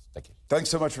perspective with us. Thank you.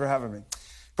 Thanks so much for having me.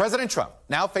 President Trump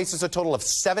now faces a total of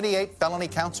 78 felony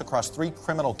counts across 3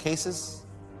 criminal cases,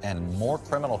 and more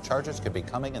criminal charges could be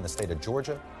coming in the state of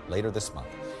Georgia later this month.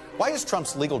 Why is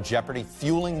Trump's legal jeopardy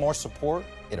fueling more support,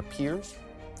 it appears,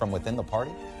 from within the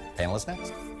party? Panel is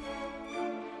next.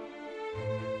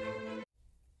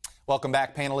 Welcome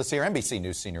back, panelists here. NBC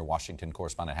News senior Washington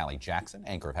correspondent Hallie Jackson,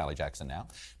 anchor of Hallie Jackson Now.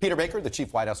 Peter Baker, the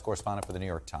chief White House correspondent for the New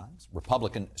York Times.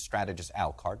 Republican strategist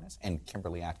Al Cardenas, and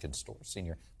Kimberly Atkins-Storr,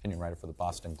 senior opinion writer for the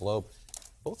Boston Globe.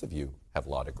 Both of you have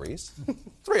law degrees.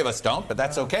 3 of us don't, but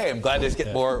that's okay. I'm glad there's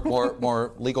getting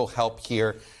more legal help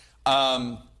here.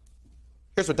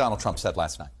 Here's what Donald Trump said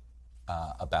last night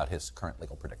about his current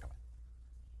legal predicament.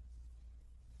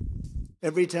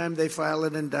 Every time they file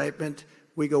an indictment,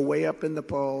 we go way up in the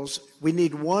polls. We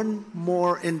need one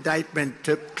more indictment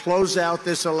to close out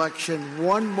this election.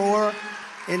 One more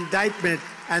indictment,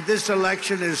 and this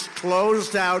election is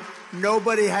closed out.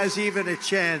 Nobody has even a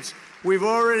chance. We've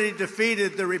already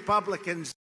defeated the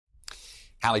Republicans.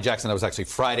 Hallie Jackson, that was actually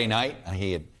Friday night.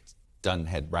 He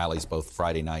had rallies both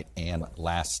Friday night and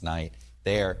last night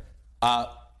there.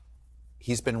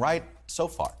 He's been right so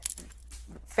far.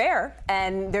 Fair.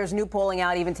 And there's new polling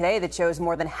out even today that shows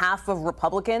more than half of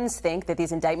Republicans think that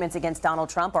these indictments against Donald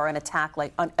Trump are an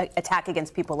attack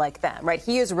against people like them, right?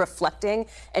 He is reflecting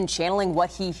and channeling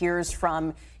what he hears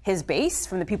from his base,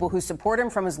 from the people who support him,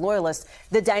 from his loyalists.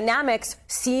 The dynamics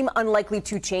seem unlikely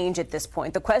to change at this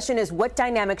point. The question is, what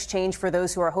dynamics change for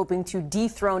those who are hoping to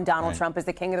dethrone Donald Trump as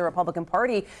the king of the Republican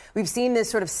Party? We've seen this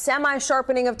sort of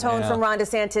semi-sharpening of tone from Ron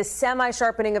DeSantis,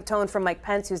 semi-sharpening of tone from Mike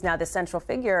Pence, who's now the central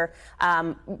figure. I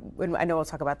know we'll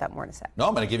talk about that more in a sec. No,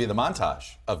 I'm going to give you the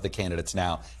montage of the candidates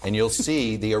now, and you'll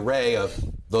see the array of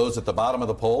those at the bottom of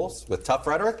the polls with tough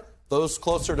rhetoric, those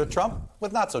closer to Trump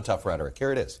with not so tough rhetoric.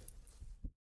 Here it is.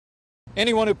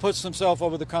 Anyone who puts themselves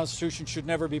over the Constitution should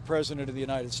never be president of the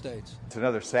United States. It's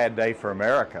another sad day for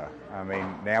America. I mean,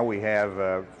 now we have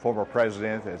a former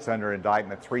president that's under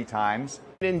indictment 3 times.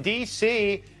 In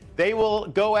D.C., they will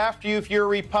go after you if you're a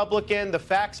Republican. The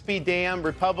facts be damned.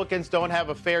 Republicans don't have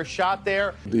a fair shot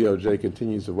there. DOJ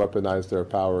continues to weaponize their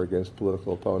power against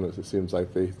political opponents. It seems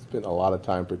like they spend a lot of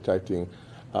time protecting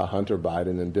Hunter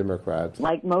Biden and Democrats.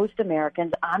 Like most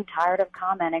Americans, I'm tired of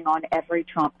commenting on every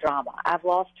Trump drama. I've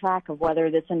lost track of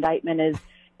whether this indictment is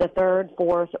the 3rd,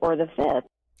 4th, or the 5th.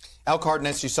 Al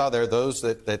Cardenas, you saw there, those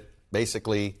that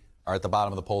basically are at the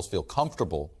bottom of the polls feel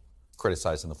comfortable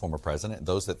criticizing the former president.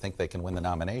 Those that think they can win the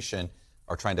nomination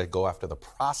are trying to go after the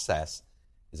process.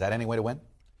 Is that any way to win?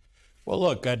 Well,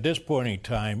 look, at this point in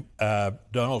time,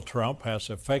 Donald Trump has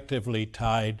effectively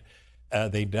tied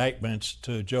the indictments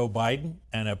to Joe Biden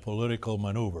and a political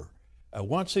maneuver.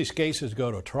 Once these cases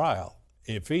go to trial,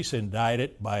 if he's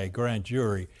indicted by a grand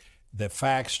jury, the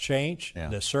facts change,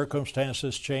 the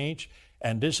circumstances change,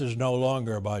 and this is no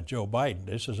longer about Joe Biden.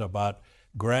 This is about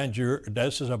grand jury.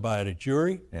 This is about a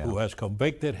jury who has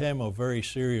convicted him of very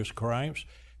serious crimes,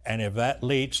 and if that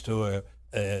leads to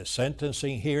a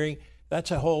sentencing hearing, that's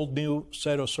a whole new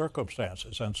set of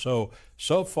circumstances. And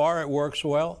so far it works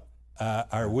well.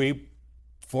 Are we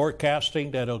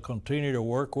forecasting that it'll continue to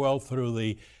work well through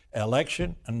the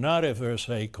election? And not if there's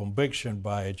a conviction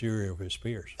by a jury of his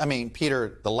peers. I mean,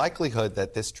 Peter, the likelihood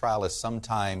that this trial is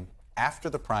sometime after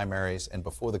the primaries and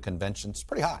before the convention is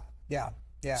pretty high. Yeah.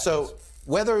 So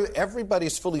whether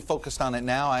everybody's fully focused on it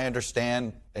now, I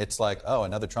understand it's like, oh,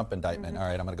 another Trump indictment. All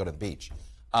right, I'm going to go to the beach.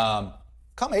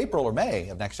 Come April or May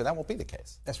of next year, that won't be the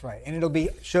case. That's right. And it'll be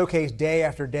showcased day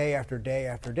after day after day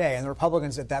after day. And the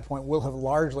Republicans at that point will have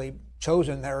largely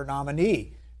chosen their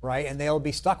nominee, right? And they'll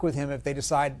be stuck with him if they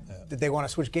decide that they want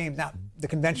to switch games. Now, the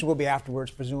convention will be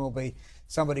afterwards. Presumably,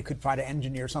 somebody could try to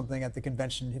engineer something at the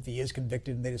convention if he is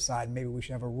convicted and they decide maybe we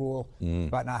should have a rule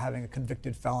about not having a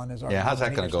convicted felon as our how's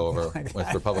that going to go over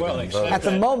with Republicans? Well, at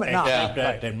the moment, not. Except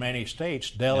that in many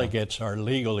states, delegates are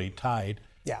legally tied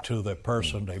to the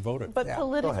person they voted. But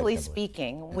politically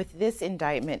speaking, with this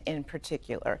indictment in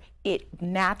particular, it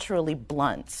naturally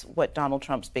blunts what Donald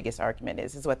Trump's biggest argument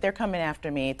is what they're coming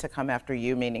after me to come after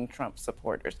you, meaning Trump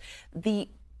supporters. The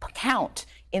count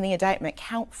in the indictment,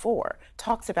 count 4,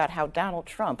 talks about how Donald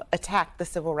Trump attacked the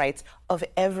civil rights of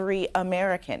every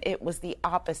American. It was the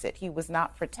opposite. He was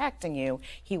not protecting you.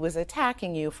 He was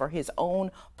attacking you for his own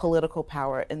political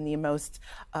power in the most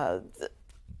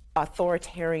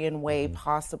authoritarian way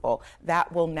possible.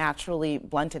 That will naturally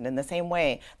blunt it in the same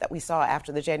way that we saw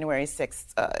after the January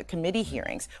 6th committee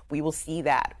hearings. We will see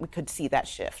that. We could see that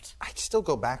shift. I still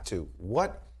go back to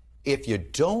what if you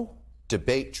don't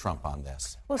debate Trump on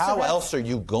this? Well, how else are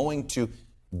you going to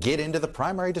get into the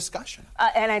primary discussion?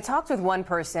 And I talked with one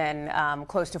person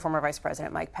close to former Vice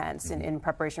President Mike Pence in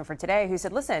preparation for today who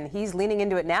said, listen, he's leaning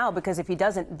into it now because if he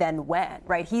doesn't, then when,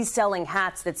 right? He's selling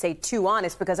hats that say too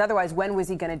honest because otherwise when was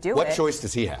he going to do it? What choice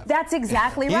does he have? That's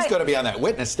exactly right. He's going to be on that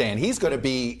witness stand. He's going to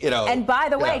be, And by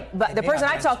the way, but the person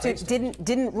I talked to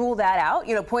didn't rule that out,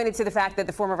 pointed to the fact that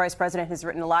the former Vice President has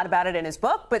written a lot about it in his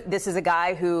book, but this is a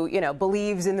guy who,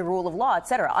 believes in the rule of law, et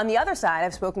cetera. On the other side,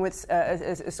 I've spoken with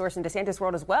a source in DeSantis'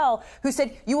 world as well, who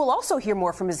said you will also hear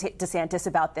more from DeSantis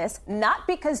about this, not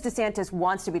because DeSantis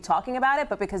wants to be talking about it,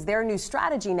 but because their new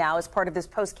strategy now as part of this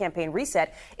post-campaign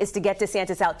reset is to get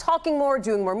DeSantis out talking more,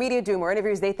 doing more media, doing more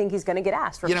interviews. They think he's going to get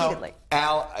asked repeatedly.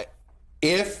 Al,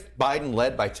 if Biden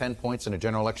led by 10 points in a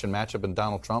general election matchup and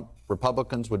Donald Trump,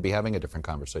 Republicans would be having a different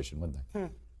conversation, wouldn't they?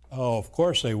 Oh, of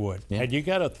course they would. Yeah. And you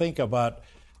got to think about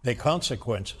the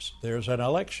consequences. There's an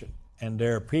election, and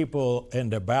there are people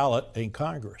in the ballot in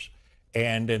Congress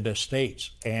and in the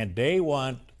states, and they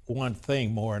want one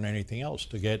thing more than anything else,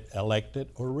 to get elected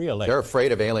or reelected. They're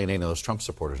afraid of alienating those Trump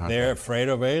supporters, aren't they? They're afraid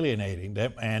of alienating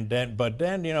them, but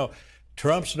then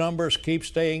Trump's numbers keep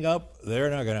staying up. They're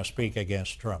not going to speak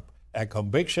against Trump. A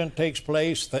conviction takes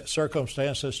place, that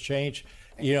circumstances change.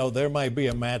 There might be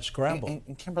a mad scramble.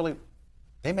 And Kimberly,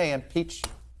 they may impeach.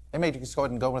 They may just go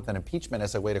ahead and go with an impeachment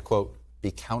as a way to, quote,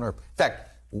 be counter. In fact,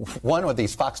 one of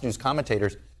these Fox News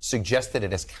commentators suggested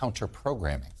it as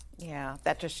counter-programming. Yeah,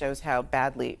 that just shows how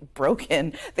badly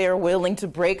broken they are willing to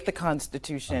break the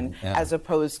Constitution as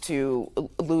opposed to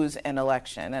lose an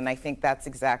election. And I think that's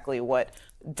exactly what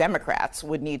Democrats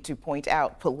would need to point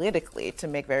out politically to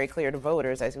make very clear to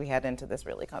voters as we head into this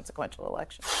really consequential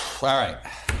election. All right.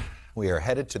 We are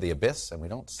headed to the abyss, and we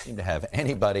don't seem to have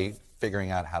anybody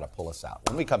figuring out how to pull us out.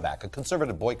 When we come back, a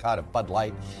conservative boycott of Bud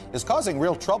Light is causing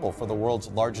real trouble for the world's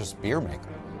largest beer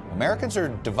maker. Americans are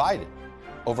divided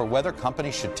over whether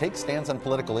companies should take stands on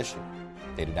political issues.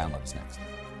 Data Download is next.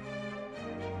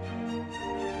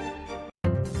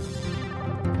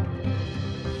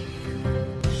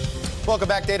 Welcome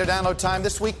back. Data download time.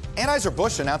 This week,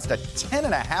 Anheuser-Busch announced a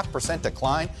 10.5%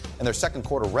 decline in their second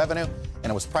quarter revenue, and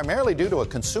it was primarily due to a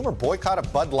consumer boycott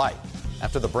of Bud Light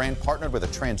after the brand partnered with a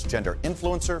transgender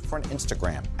influencer for an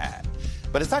Instagram ad.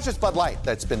 But it's not just Bud Light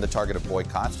that's been the target of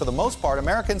boycotts. For the most part,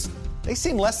 Americans, they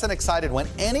seem less than excited when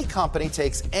any company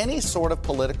takes any sort of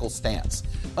political stance.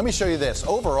 Let me show you this.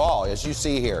 Overall, as you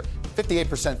see here,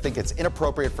 58% think it's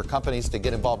inappropriate for companies to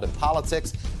get involved in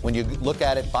politics. When you look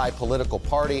at it by political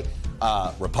party,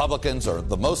 Republicans are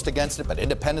the most against it, but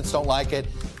independents don't like it.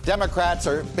 Democrats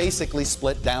are basically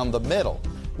split down the middle.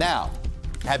 Now,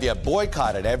 have you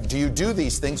boycotted? Do you do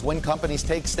these things when companies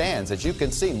take stands? As you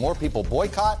can see, more people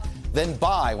boycott than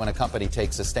buy when a company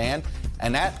takes a stand.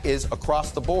 And that is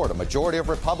across the board. A majority of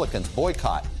Republicans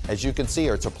boycott. As you can see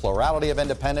here, it's a plurality of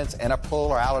independents and a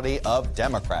plurality of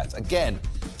Democrats. Again,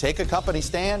 take a company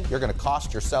stand, you're going to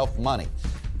cost yourself money.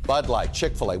 Bud Light,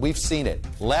 Chick-fil-A, we've seen it.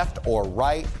 Left or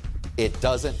right, it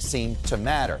doesn't seem to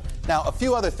matter. Now, a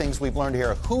few other things we've learned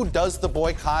here. Who does the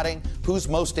boycotting? Who's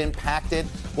most impacted?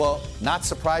 Well, not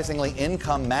surprisingly,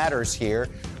 income matters here.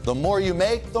 The more you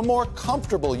make, the more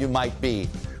comfortable you might be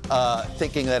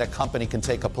thinking that a company can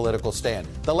take a political stand.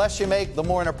 The less you make, the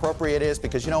more inappropriate it is,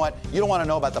 because you know what? You don't want to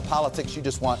know about the politics. You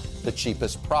just want the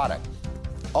cheapest product.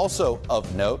 Also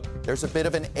of note, there's a bit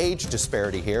of an age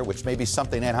disparity here, which may be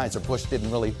something Anheuser-Busch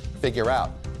didn't really figure out.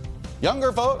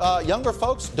 Younger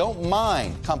folks don't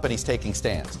mind companies taking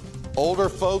stands. Older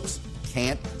folks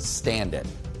can't stand it.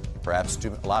 Perhaps a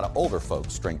lot of older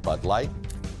folks drink Bud Light,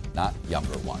 not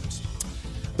younger ones.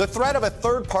 The threat of a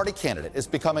third-party candidate is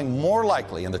becoming more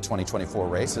likely in the 2024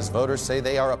 race as voters say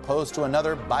they are opposed to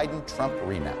another Biden-Trump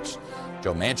rematch.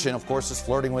 Joe Manchin, of course, is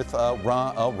flirting with a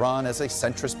run as a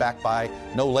centrist backed by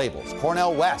no labels.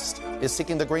 Cornel West is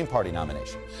seeking the Green Party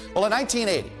nomination. Well, in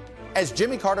 1980, as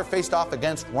Jimmy Carter faced off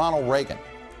against Ronald Reagan,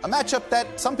 a matchup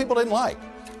that some people didn't like,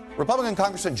 Republican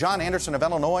Congressman John Anderson of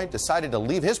Illinois decided to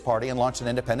leave his party and launch an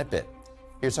independent bid.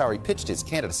 Here's how he pitched his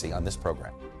candidacy on this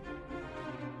program.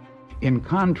 In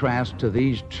contrast to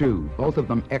these two, both of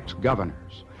them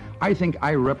ex-governors, I think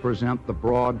I represent the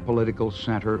broad political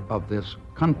center of this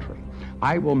country.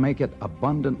 I will make it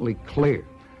abundantly clear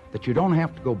that you don't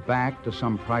have to go back to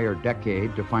some prior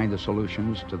decade to find the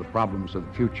solutions to the problems of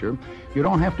the future. You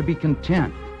don't have to be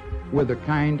content with the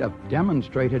kind of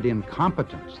demonstrated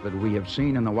incompetence that we have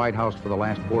seen in the White House for the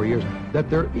last 4 years, that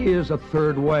there is a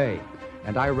third way.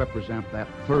 And I represent that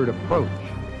third approach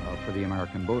for the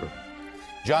American voter.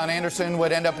 John Anderson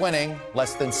would end up winning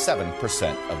less than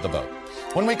 7% of the vote.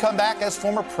 When we come back, as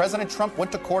former President Trump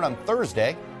went to court on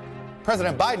Thursday,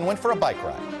 President Biden went for a bike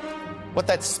ride. What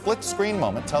that split-screen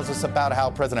moment tells us about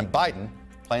how President Biden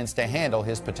plans to handle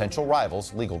his potential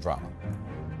rival's legal drama.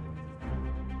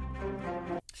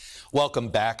 Welcome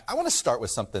back. I want to start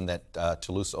with something that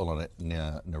Toulouse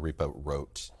Olonaripa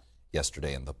wrote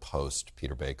yesterday in the Post,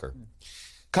 Peter Baker.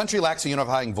 Country lacks a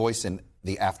unifying voice in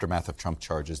the aftermath of Trump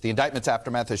charges. The indictment's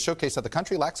aftermath has showcased that the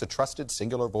country lacks a trusted,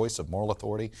 singular voice of moral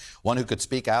authority, one who could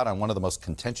speak out on one of the most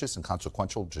contentious and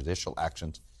consequential judicial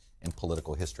actions in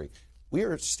political history. We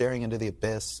are staring into the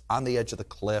abyss, on the edge of the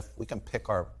cliff. We can pick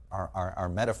our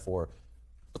metaphor,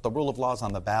 but the rule of law is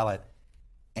on the ballot,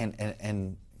 and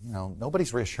you know,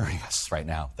 nobody's reassuring us right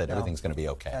now that everything's going to be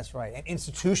okay. That's right. And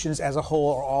institutions as a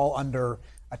whole are all under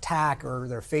attack, or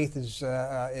their faith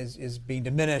is being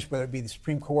diminished, whether it be the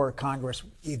Supreme Court, Congress,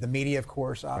 the media, of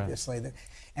course, obviously, right.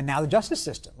 And now the justice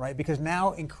system, right? Because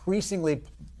now increasingly,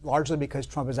 largely because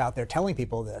Trump is out there telling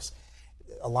people this,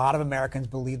 a lot of Americans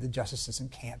believe the justice system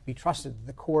can't be trusted.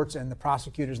 The courts and the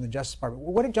prosecutors and the Justice Department.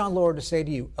 What did John Lauro say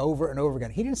to you over and over again?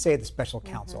 He didn't say the special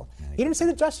counsel. He didn't say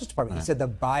the Justice Department. He said the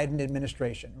Biden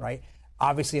administration, right?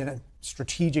 Obviously a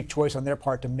strategic choice on their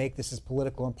part to make this as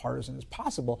political and partisan as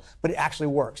possible, but it actually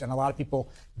works. And a lot of people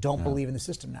don't believe in the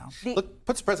system now. Look,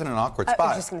 puts the president in an awkward spot. I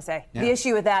was just going to say, the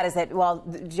issue with that is that while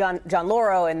John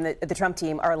Lauro and the Trump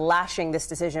team are lashing this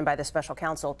decision by the special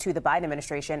counsel to the Biden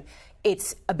administration,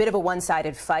 it's a bit of a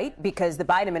one-sided fight because the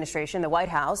Biden administration, the White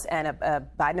House, and a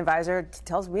Biden advisor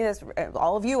tells me this,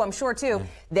 all of you, I'm sure too,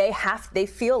 they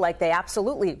feel like they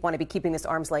absolutely want to be keeping this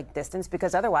arm's length distance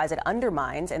because otherwise it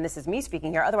undermines, and this is me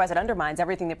speaking here, otherwise it undermines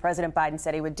everything that President Biden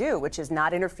said he would do, which is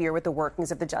not interfere with the workings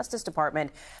of the Justice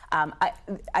Department.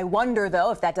 I wonder,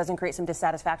 though, if that doesn't create some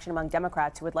dissatisfaction among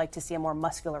Democrats who would like to see a more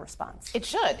muscular response. It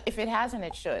should. If it hasn't,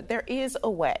 it should. There is a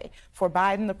way for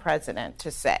Biden, the president,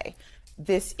 to say,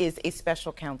 this is a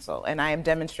special counsel, and I am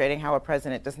demonstrating how a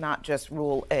president does not just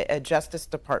rule a Justice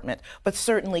Department, but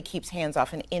certainly keeps hands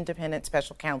off an independent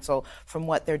special counsel from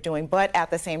what they're doing. But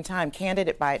at the same time,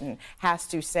 candidate Biden has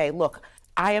to say, look,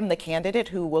 I am the candidate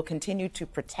who will continue to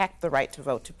protect the right to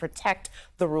vote, to protect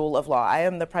the rule of law. I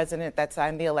am the president that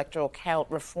signed the Electoral Count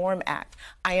Reform Act.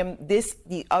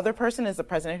 The other person is the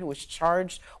president who was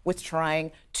charged with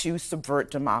trying to subvert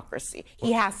democracy.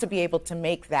 He has to be able to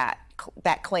make that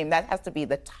claim. That has to be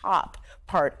the top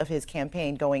part of his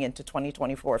campaign going into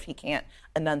 2024. If he can't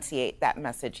enunciate that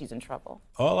message, he's in trouble.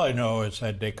 All I know is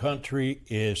that the country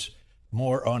is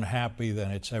more unhappy than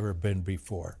it's ever been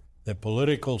before. The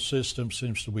political system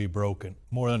seems to be broken.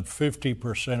 More than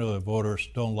 50% of the voters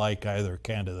don't like either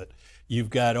candidate. You've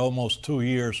got almost 2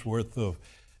 years worth of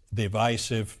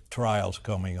divisive trials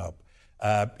coming up.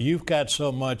 You've got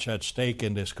so much at stake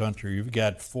in this country. You've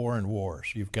got foreign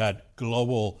wars. You've got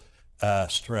global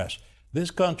stress. This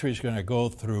country is going to go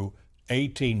through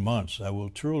 18 months that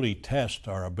will truly test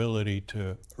our ability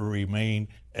to remain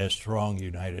a strong,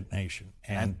 united nation.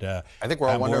 And I think we're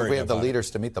all wondering if we have the leaders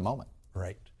to meet the moment.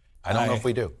 Right. I don't know if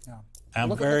we do. Yeah.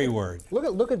 I'm very worried.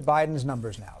 Look at Biden's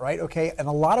numbers now, right? Okay, in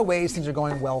a lot of ways, things are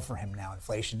going well for him now.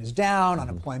 Inflation is down,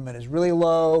 unemployment is really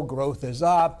low, growth is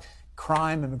up,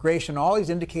 crime, immigration, all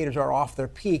these indicators are off their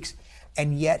peaks,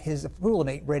 and yet his approval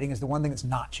rating is the one thing that's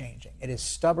not changing. It is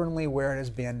stubbornly where it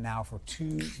has been now for 2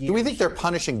 years. Do we think they're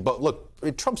punishing? But look,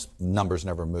 Trump's numbers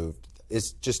never moved.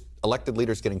 Is just elected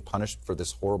leaders getting punished for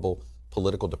this horrible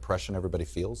political depression everybody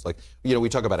feels? Like, we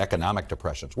talk about economic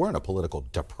depressions. We're in a political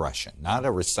depression, not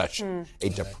a recession, a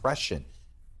depression.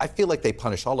 I feel like they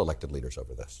punish all elected leaders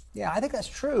over this. Yeah, I think that's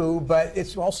true, but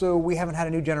it's also, we haven't had a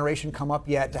new generation come up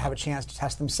yet to have a chance to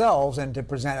test themselves and to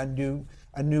present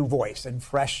a new voice and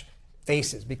fresh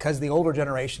faces, because the older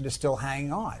generation is still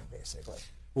hanging on, basically.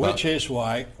 Which is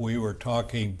why we were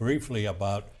talking briefly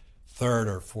about third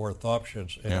or fourth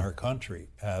options in our country.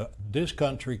 This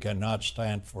country cannot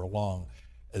stand for long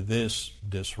this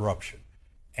disruption.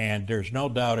 And there's no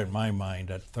doubt in my mind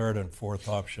that third and fourth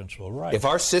options will rise. If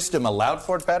our system allowed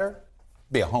for it better,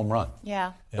 it'd be a home run.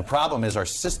 Yeah. The problem is our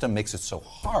system makes it so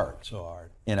hard. So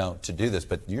hard. To do this.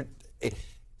 But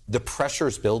the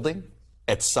pressure's building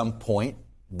at some point.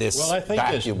 Well, I think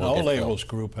this No Labels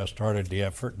group has started the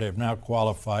effort. They've now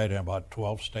qualified in about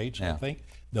 12 states, I think.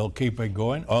 They'll keep it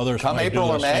going. Others come might April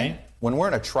do the or May, same. when we're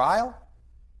in a trial,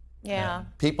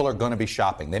 people are going to be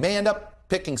shopping. They may end up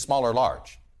picking small or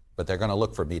large, but they're going to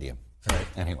look for medium. Right.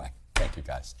 Anyway, thank you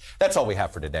guys. That's all we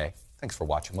have for today. Thanks for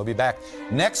watching. We'll be back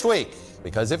next week,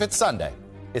 because if it's Sunday,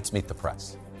 it's Meet the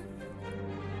Press.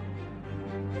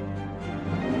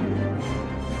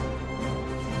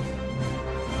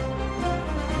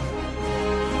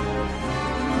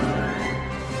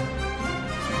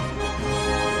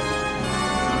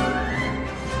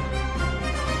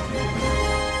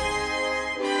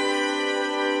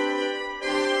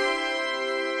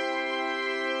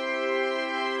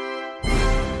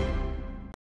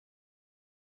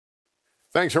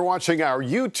 Thanks for watching our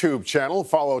YouTube channel.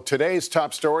 Follow today's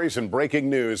top stories and breaking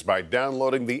news by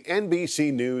downloading the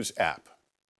NBC News app.